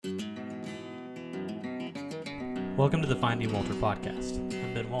Welcome to the Finding Walter podcast.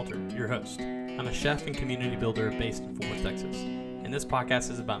 I'm Ben Walter, your host. I'm a chef and community builder based in Fort Worth, Texas. And this podcast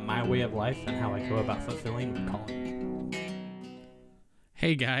is about my way of life and how I go about fulfilling my calling.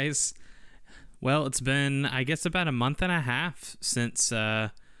 Hey guys. Well, it's been, I guess, about a month and a half since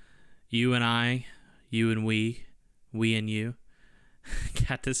you and we and you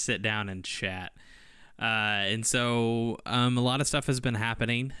got to sit down and chat. And so a lot of stuff has been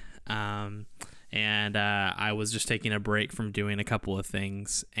happening. And I was just taking a break from doing a couple of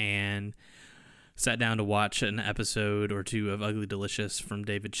things and sat down to watch an episode or two of Ugly Delicious from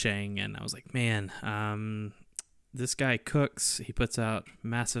David Chang. And I was like, man, this guy cooks. He puts out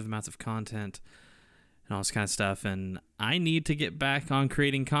massive amounts of content and all this kind of stuff. And I need to get back on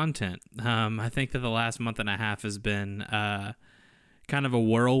creating content. I think that the last month and a half has been kind of a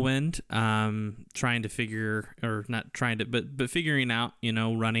whirlwind, figuring out,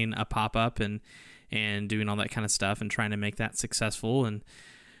 running a pop-up and doing all that kind of stuff and trying to make that successful. And,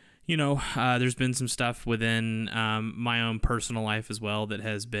 there's been some stuff within my own personal life as well that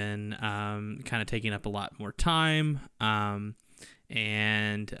has been kind of taking up a lot more time. So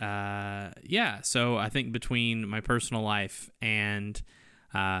I think between my personal life and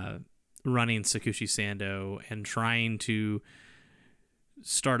running Sakushi Sando and trying to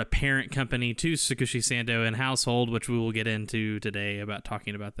start a parent company to Sakushi Sando and Household, which we will get into today about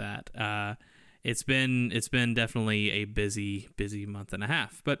talking about that. It's been definitely a busy month and a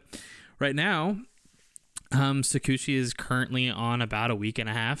half. But right now, Sakushi is currently on about a week and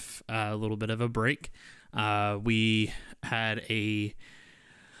a half, a little bit of a break. We had there's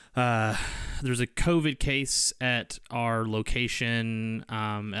a COVID case at our location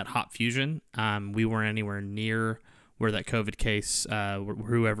at Hot Fusion. We weren't anywhere near where that COVID case,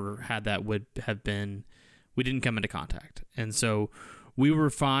 whoever had that would have been, we didn't come into contact. And so we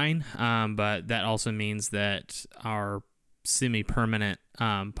were fine, but that also means that our semi-permanent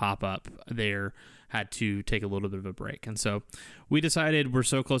pop-up there had to take a little bit of a break. And so we decided we're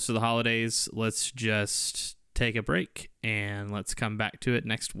so close to the holidays, let's just take a break and let's come back to it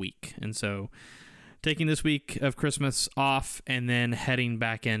next week. And so taking this week of Christmas off and then heading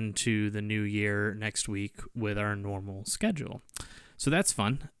back into the new year next week with our normal schedule. So that's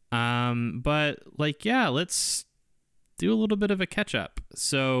fun. But let's do a little bit of a catch up.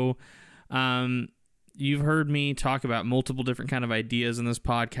 So you've heard me talk about multiple different kind of ideas in this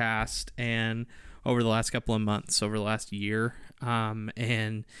podcast and over the last couple of months, over the last year.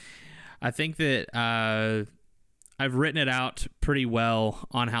 And I think that I've written it out pretty well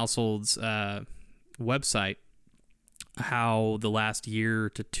on Household's website, how the last year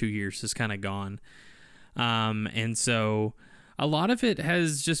to 2 years has kind of gone. And so a lot of it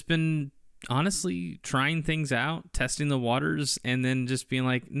has just been honestly trying things out, testing the waters, and then just being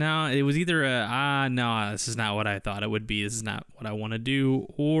like, no, it was either no, this is not what I thought it would be. This is not what I want to do.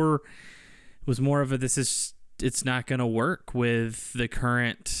 Or it was more of it's not going to work with the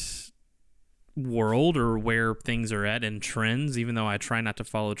current world or where things are at and trends. Even though I try not to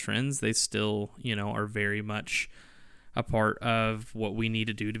follow trends, they still, are very much a part of what we need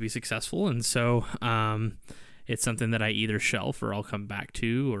to do to be successful. And so it's something that I either shelf or I'll come back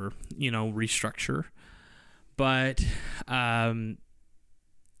to or, restructure. But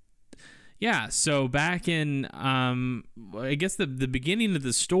so back in, I guess the beginning of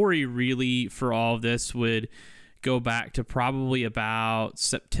the story really for all of this would go back to probably about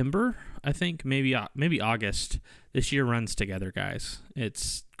September, I think, maybe August. This year runs together, guys.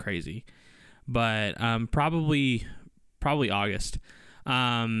 It's crazy. But probably August.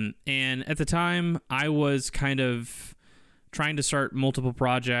 And at the time, I was kind of trying to start multiple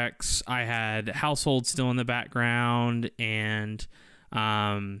projects. I had Household still in the background, and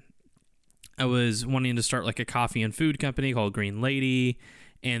I was wanting to start like a coffee and food company called Green Lady.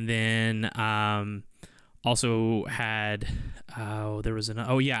 And then also had, I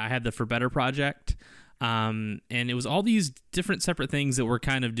had the For Better project. And it was all these different separate things that were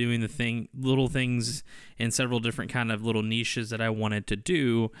kind of doing little things in several different kind of little niches that I wanted to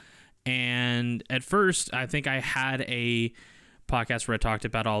do. And at first, I think I had a podcast where I talked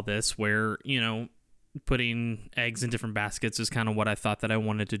about all this, where, putting eggs in different baskets is kind of what I thought that I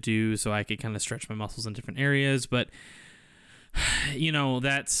wanted to do so I could kind of stretch my muscles in different areas. But,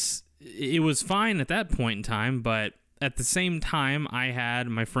 it was fine at that point in time, but at the same time, I had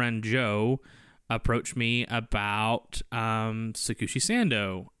my friend Joe approach me about Sakushi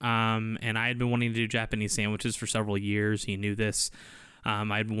Sando, and I had been wanting to do Japanese sandwiches for several years. He knew this.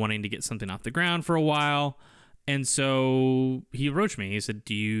 I'd been wanting to get something off the ground for a while, and so he approached me. He said,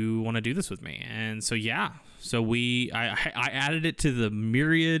 "Do you want to do this with me?" And so So I added it to the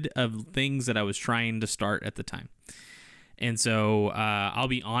myriad of things that I was trying to start at the time. And so I'll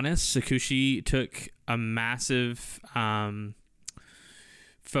be honest, Sakushi took a massive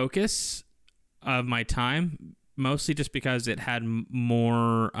focus of my time, mostly just because it had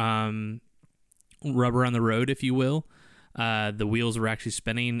more rubber on the road, if you will. The wheels were actually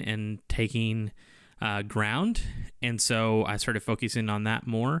spinning and taking ground. And so I started focusing on that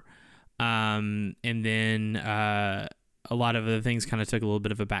more. And then a lot of other things kind of took a little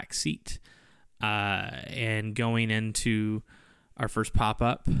bit of a back seat. And going into our first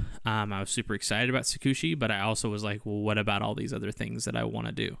pop-up, I was super excited about Sakushi, but I also was like, well, what about all these other things that I want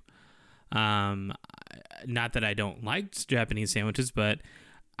to do? Not that I don't like Japanese sandwiches, but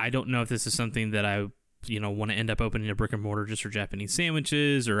I don't know if this is something that I, want to end up opening a brick and mortar just for Japanese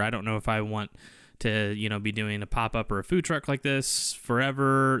sandwiches, or I don't know if I want to, be doing a pop-up or a food truck like this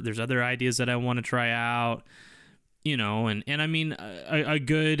forever. There's other ideas that I want to try out, and I mean, a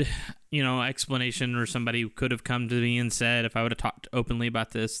good, explanation, or somebody could have come to me and said, if I would have talked openly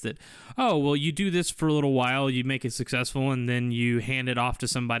about this, that, oh, well, you do this for a little while, you make it successful, and then you hand it off to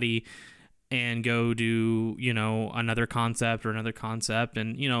somebody and go do, another concept.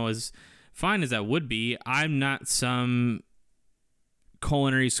 And, as fine as that would be, I'm not some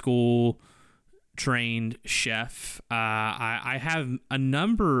culinary school trained chef. I have a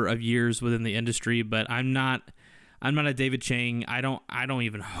number of years within the industry, but I'm not a David Chang. I don't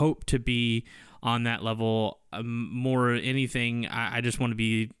even hope to be on that level. More anything, I just want to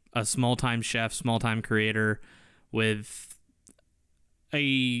be a small-time chef, small-time creator with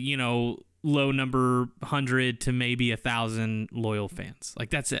a, low number 100 to maybe 1,000 loyal fans.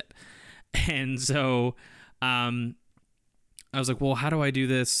 Like, that's it. And so I was like, well, how do I do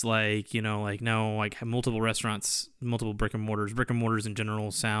this? Like, multiple restaurants, multiple brick and mortars in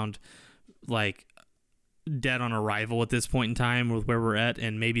general sound like dead on arrival at this point in time with where we're at.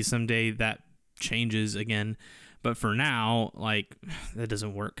 And maybe someday that changes again. But for now, like, that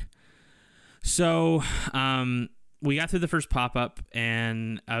doesn't work. So, we got through the first pop-up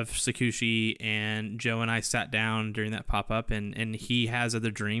of Sakushi, and Joe and I sat down during that pop-up, and he has other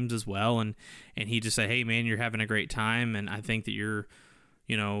dreams as well. And he just said, hey, man, you're having a great time, and I think that you're,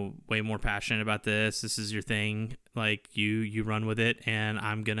 way more passionate about this. This is your thing. Like, you run with it, and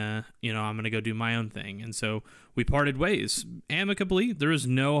I'm gonna go do my own thing. And so we parted ways amicably. There was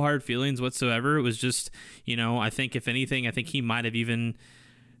no hard feelings whatsoever. It was just, I think if anything, I think he might have even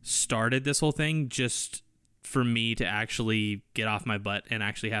started this whole thing just for me to actually get off my butt and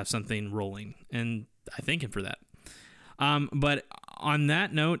actually have something rolling. And I thank him for that. But on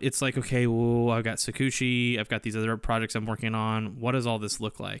that note, it's like, okay, well, I've got Sakushi, I've got these other projects I'm working on. What does all this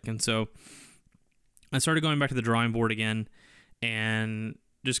look like? And so I started going back to the drawing board again and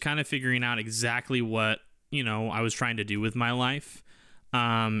just kind of figuring out exactly what, I was trying to do with my life.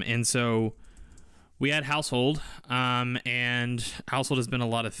 And so we had Household, and Household has been a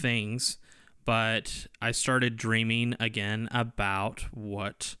lot of things. But I started dreaming again about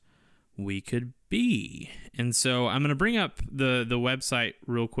what we could be. And so I'm going to bring up the website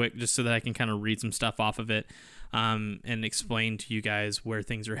real quick just so that I can kind of read some stuff off of it and explain to you guys where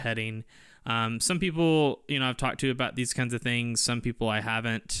things are heading. Some people, I've talked to about these kinds of things. Some people I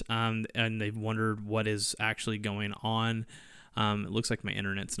haven't, and they've wondered what is actually going on. It looks like my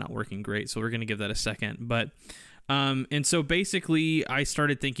internet's not working great, so we're going to give that a second. But and so basically I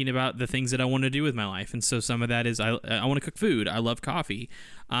started thinking about the things that I want to do with my life. And so some of that is I want to cook food. I love coffee.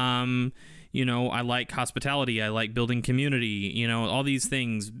 I like hospitality. I like building community, all these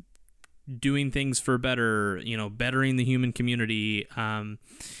things, doing things for better, bettering the human community,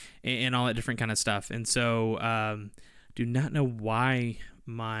 and all that different kind of stuff. And so do not know why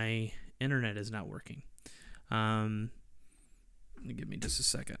my internet is not working. Give me just a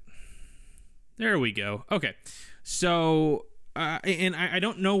second. There we go. Okay. So, and I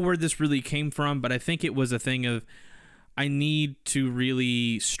don't know where this really came from, but I think it was a thing of I need to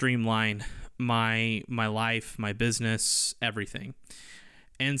really streamline my life, my business, everything.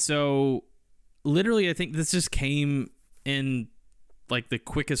 And so literally, I think this just came in like the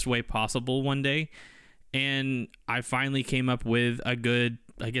quickest way possible one day. And I finally came up with a good,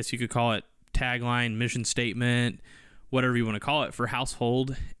 I guess you could call it tagline, mission statement, whatever you want to call it, for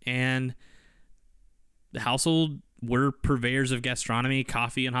Household. And the Household, we're purveyors of gastronomy,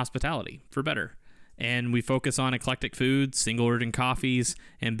 coffee, and hospitality for better. And we focus on eclectic foods, single origin coffees,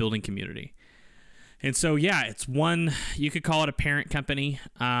 and building community. And so, yeah, it's one, you could call it a parent company.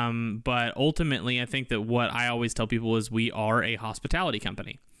 But ultimately, I think that what I always tell people is we are a hospitality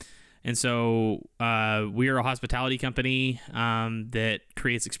company. And so we are a hospitality company that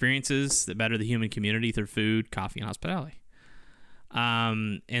creates experiences that better the human community through food, coffee, and hospitality.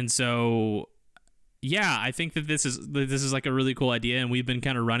 And so, yeah, I think that this is like a really cool idea, and we've been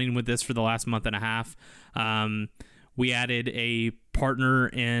kind of running with this for the last month and a half. We added a partner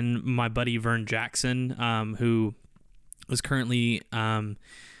in my buddy Vern Jackson, who is currently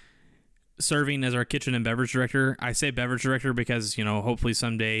serving as our kitchen and beverage director. I say beverage director because, hopefully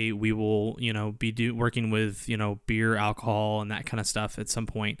someday we will, be working with, beer, alcohol, and that kind of stuff at some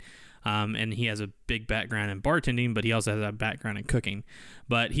point. And he has a big background in bartending, but he also has a background in cooking.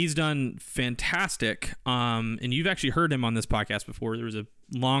 But he's done fantastic. And you've actually heard him on this podcast before. There was a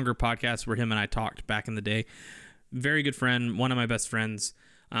longer podcast where him and I talked back in the day. Very good friend, one of my best friends.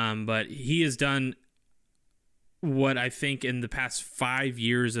 But he has done what I think in the past 5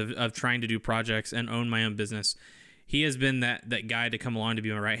 years of trying to do projects and own my own business. He has been that guy to come along to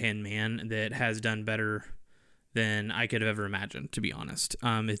be my right-hand man that has done better than I could have ever imagined, to be honest.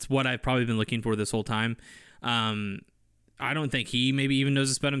 It's what I've probably been looking for this whole time. I don't think he maybe even knows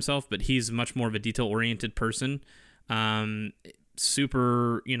this about himself, but he's much more of a detail-oriented person.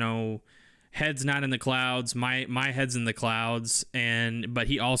 Super, head's not in the clouds. My head's in the clouds, but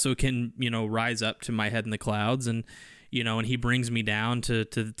he also can, rise up to my head in the clouds, and he brings me down to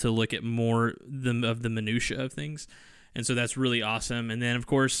look at more of the minutia of things. And so that's really awesome. And then, of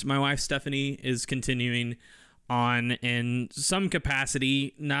course, my wife, Stephanie, is continuing on in some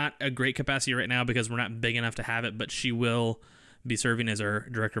capacity, not a great capacity right now because we're not big enough to have it, but she will be serving as our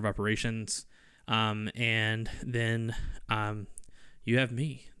director of operations. And then you have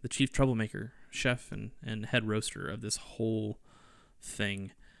me, the chief troublemaker, chef and head roaster of this whole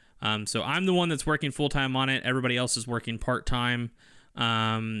thing. So I'm the one that's working full-time on it. Everybody else is working part-time.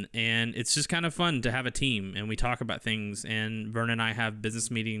 And it's just kind of fun to have a team, and we talk about things, and Vern and I have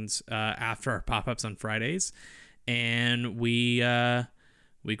business meetings after our pop-ups on Fridays, and we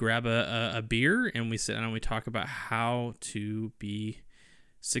grab a beer and we sit down and we talk about how to be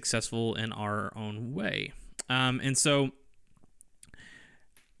successful in our own way. And so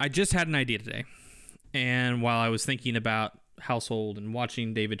I just had an idea today, and while I was thinking about household and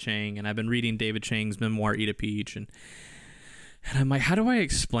watching David Chang, and I've been reading David Chang's memoir Eat a Peach, and I'm like, how do I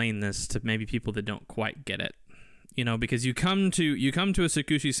explain this to maybe people that don't quite get it? Because you come to a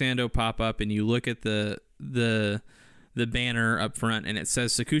Sakushi Sando pop-up and you look at the banner up front and it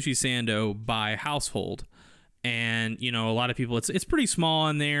says Sakushi Sando by household. And, a lot of people, it's pretty small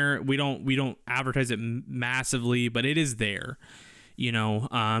in there. We don't advertise it massively, but it is there,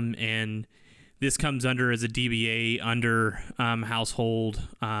 and this comes under as a DBA under household.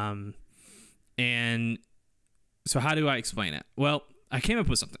 And so how do I explain it? Well, I came up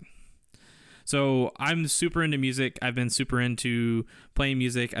with something. So I'm super into music. I've been super into playing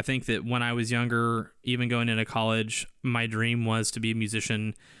music. I think that when I was younger, even going into college, my dream was to be a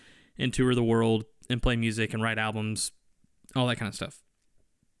musician and tour the world and play music and write albums, all that kind of stuff.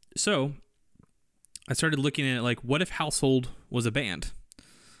 So I started looking at it like, what if Household was a band?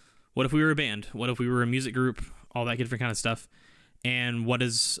 What if we were a band? What if we were a music group? All that different kind of stuff. And what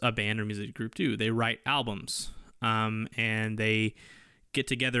does a band or music group do? They write albums. And they get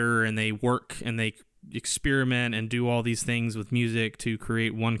together and they work and they experiment and do all these things with music to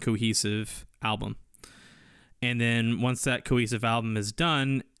create one cohesive album. And then once that cohesive album is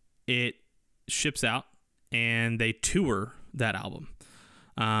done, it ships out and they tour that album.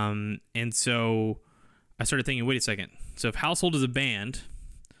 And so I started thinking, wait a second. So if Household is a band,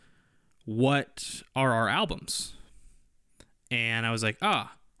 what are our albums? And I was like,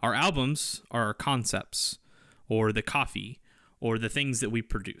 our albums are our concepts, or the coffee, or the things that we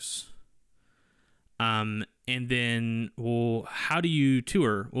produce. And then, well, how do you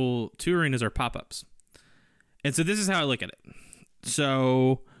tour? Well, touring is our pop-ups. And so this is how I look at it.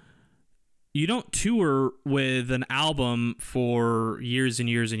 So you don't tour with an album for years and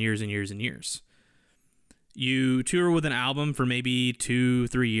years and years and years and years. You tour with an album for maybe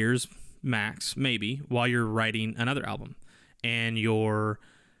 2-3 years max, maybe, while you're writing another album. And you're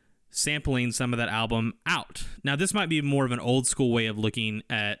sampling some of that album out. Now, this might be more of an old school way of looking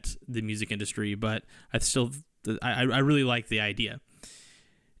at the music industry, but I really like the idea.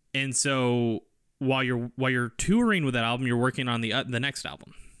 And so while you're touring with that album, you're working on the next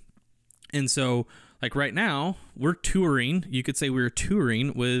album. And so, like right now, we're touring. You could say we're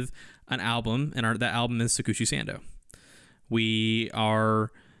touring with an album, and that album is Sakushi Sando. We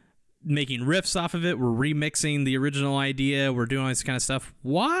are making riffs off of it. We're remixing the original idea. We're doing all this kind of stuff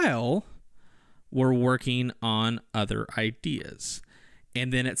while we're working on other ideas.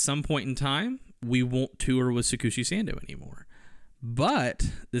 And then at some point in time, we won't tour with Sakushi Sando anymore. But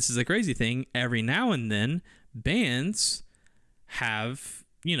this is a crazy thing. Every now and then, bands have,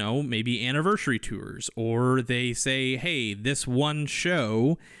 maybe anniversary tours, or they say, hey, this one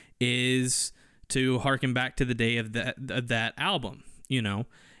show is to harken back to the day of that album,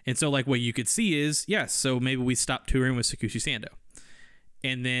 And so, like, what you could see is, yes, so maybe we stopped touring with Sakushi Sando.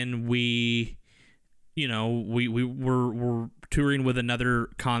 And then we're touring with another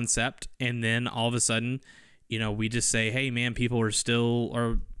concept, and then all of a sudden, we just say, hey man, people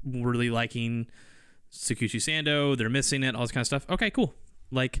are really liking Sakushi Sando, they're missing it, all this kind of stuff. Okay, cool.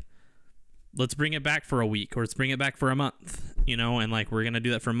 Like, let's bring it back for a week, or let's bring it back for a month, and like, we're gonna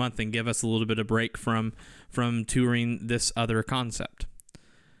do that for a month and give us a little bit of break from touring this other concept.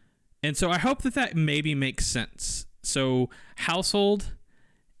 And so I hope that maybe makes sense. So Household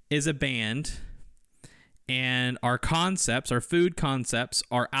is a band, and our concepts, our food concepts,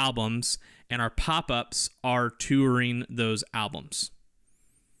 are albums, and our pop-ups are touring those albums.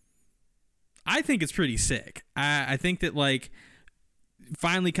 I think it's pretty sick. I think that, like,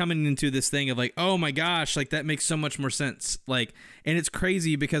 finally coming into this thing of like, oh my gosh, like, that makes so much more sense. Like, and it's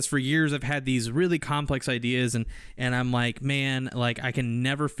crazy because for years I've had these really complex ideas, and I'm like, man, like, I can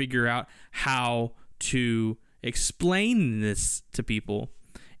never figure out how to explain this to people.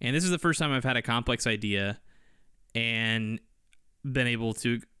 And this is the first time I've had a complex idea and been able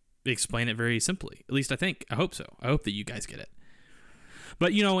to explain it very simply. At least I think. I hope so. I hope that you guys get it.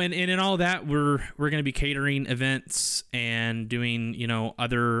 But, and in all that, we're going to be catering events and doing,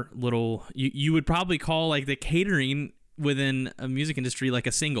 other little, you would probably call, like, the catering within a music industry like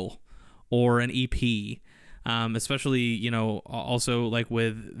a single or an EP. Especially, also, like,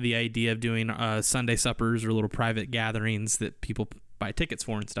 with the idea of doing Sunday suppers or little private gatherings that people buy tickets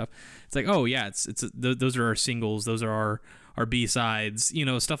for and stuff. It's like, oh yeah, it's those are our singles, those are our B-sides,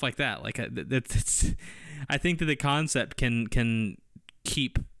 stuff like that. Like, it's I think that the concept can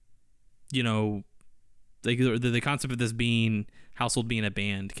keep, like, the concept of this being Household being a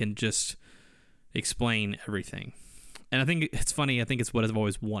band can just explain everything. And I think it's funny. I think it's what I've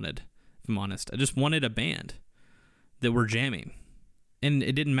always wanted, if I'm honest. I just wanted a band that were jamming, and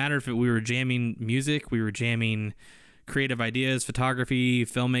it didn't matter if we were jamming music, we were jamming creative ideas, photography,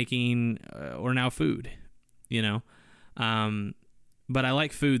 filmmaking, or now food, but I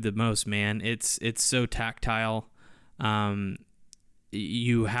like food the most, man. It's so tactile.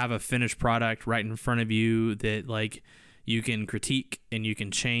 You have a finished product right in front of you that, like, you can critique and you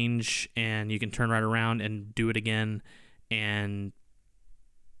can change and you can turn right around and do it again. And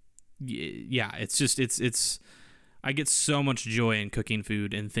yeah, it's I get so much joy in cooking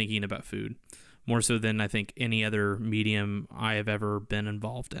food and thinking about food, more so than I think any other medium I have ever been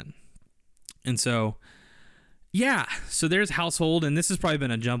involved in. And so, yeah, so there's Household, and this has probably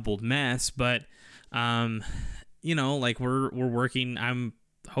been a jumbled mess, but, like, we're working, I'm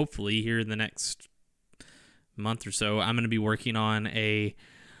hopefully here in the next month or so, I'm going to be working on a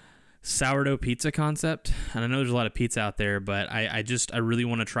sourdough pizza concept. And I know there's a lot of pizza out there, but I really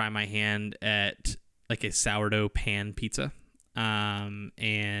want to try my hand at, like, a sourdough pan pizza.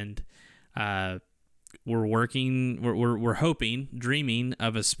 We're hoping, dreaming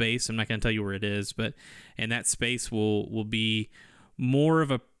of a space. I'm not going to tell you where it is, but, and that space will be more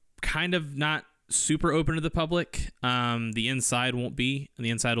of a kind of not super open to the public. The inside won't be. The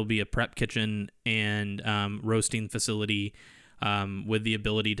inside will be a prep kitchen and roasting facility, with the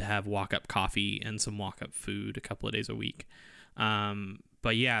ability to have walk-up coffee and some walk-up food a couple of days a week.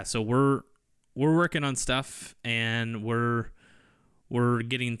 But yeah, so we're working on stuff, and we're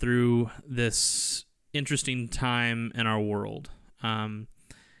getting through this interesting time in our world. And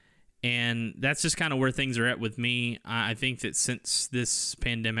that's just kind of where things are at with me. I think that since this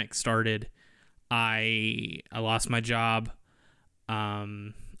pandemic started, I lost my job.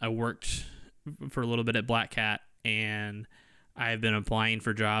 I worked for a little bit at Black Cat, and I've been applying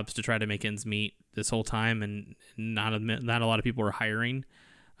for jobs to try to make ends meet this whole time, and not a lot of people are hiring,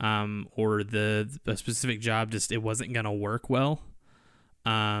 or the specific job just, it wasn't going to work well.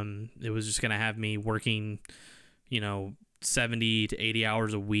 It was just going to have me working, 70 to 80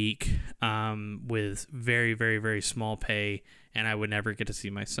 hours a week, with very, very, very small pay, and I would never get to see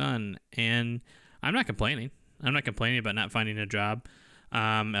my son. And I'm not complaining. I'm not complaining about not finding a job,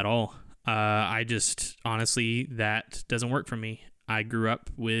 at all. I just, honestly, that doesn't work for me. I grew up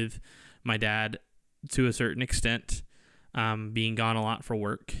with my dad to a certain extent, being gone a lot for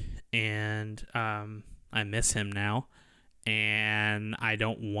work, and I miss him now, and I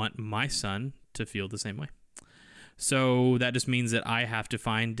don't want my son to feel the same way. So that just means that I have to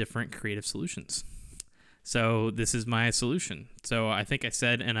find different creative solutions. So this is my solution. So I think I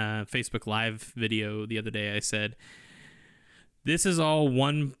said in a Facebook Live video the other day, I said, this is all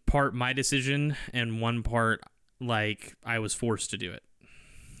one part my decision and one part like I was forced to do it.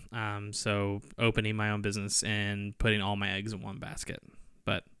 So opening my own business and putting all my eggs in one basket.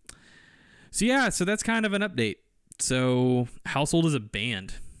 But so that's kind of an update. So Household is a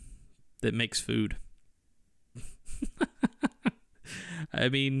band that makes food. I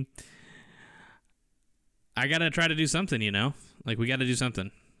mean, I got to try to do something, like we got to do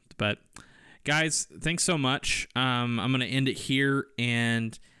something. But guys, thanks so much. I'm going to end it here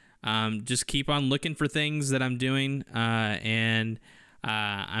and just keep on looking for things that I'm doing. And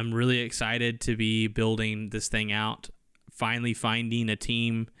I'm really excited to be building this thing out, finally finding a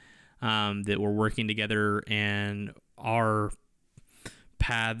team that we're working together and our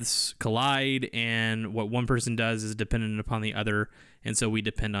paths collide, and what one person does is dependent upon the other, and so we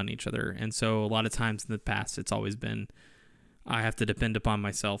depend on each other. And so a lot of times in the past, it's always been I have to depend upon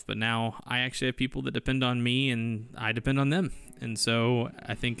myself, but now I actually have people that depend on me and I depend on them. And so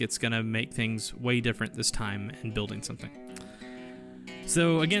I think it's going to make things way different this time in building something.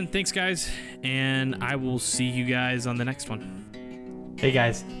 So again, thanks guys, and I will see you guys on the next one. Hey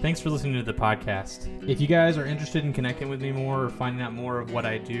guys, thanks for listening to the podcast. If you guys are interested in connecting with me more or finding out more of what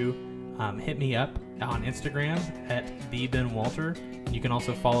I do, hit me up on Instagram at @BenWalter. You can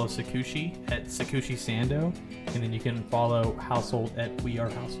also follow Sakushi at Sakushi Sando, and then you can follow Household at We Are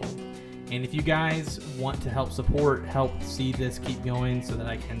Household. And if you guys want to help see this keep going so that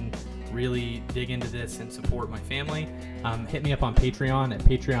I can really dig into this and support my family, hit me up on Patreon at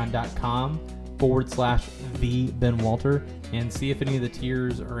patreon.com/TheBenWalter and see if any of the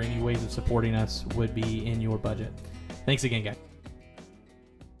tiers or any ways of supporting us would be in your budget. Thanks again, guys.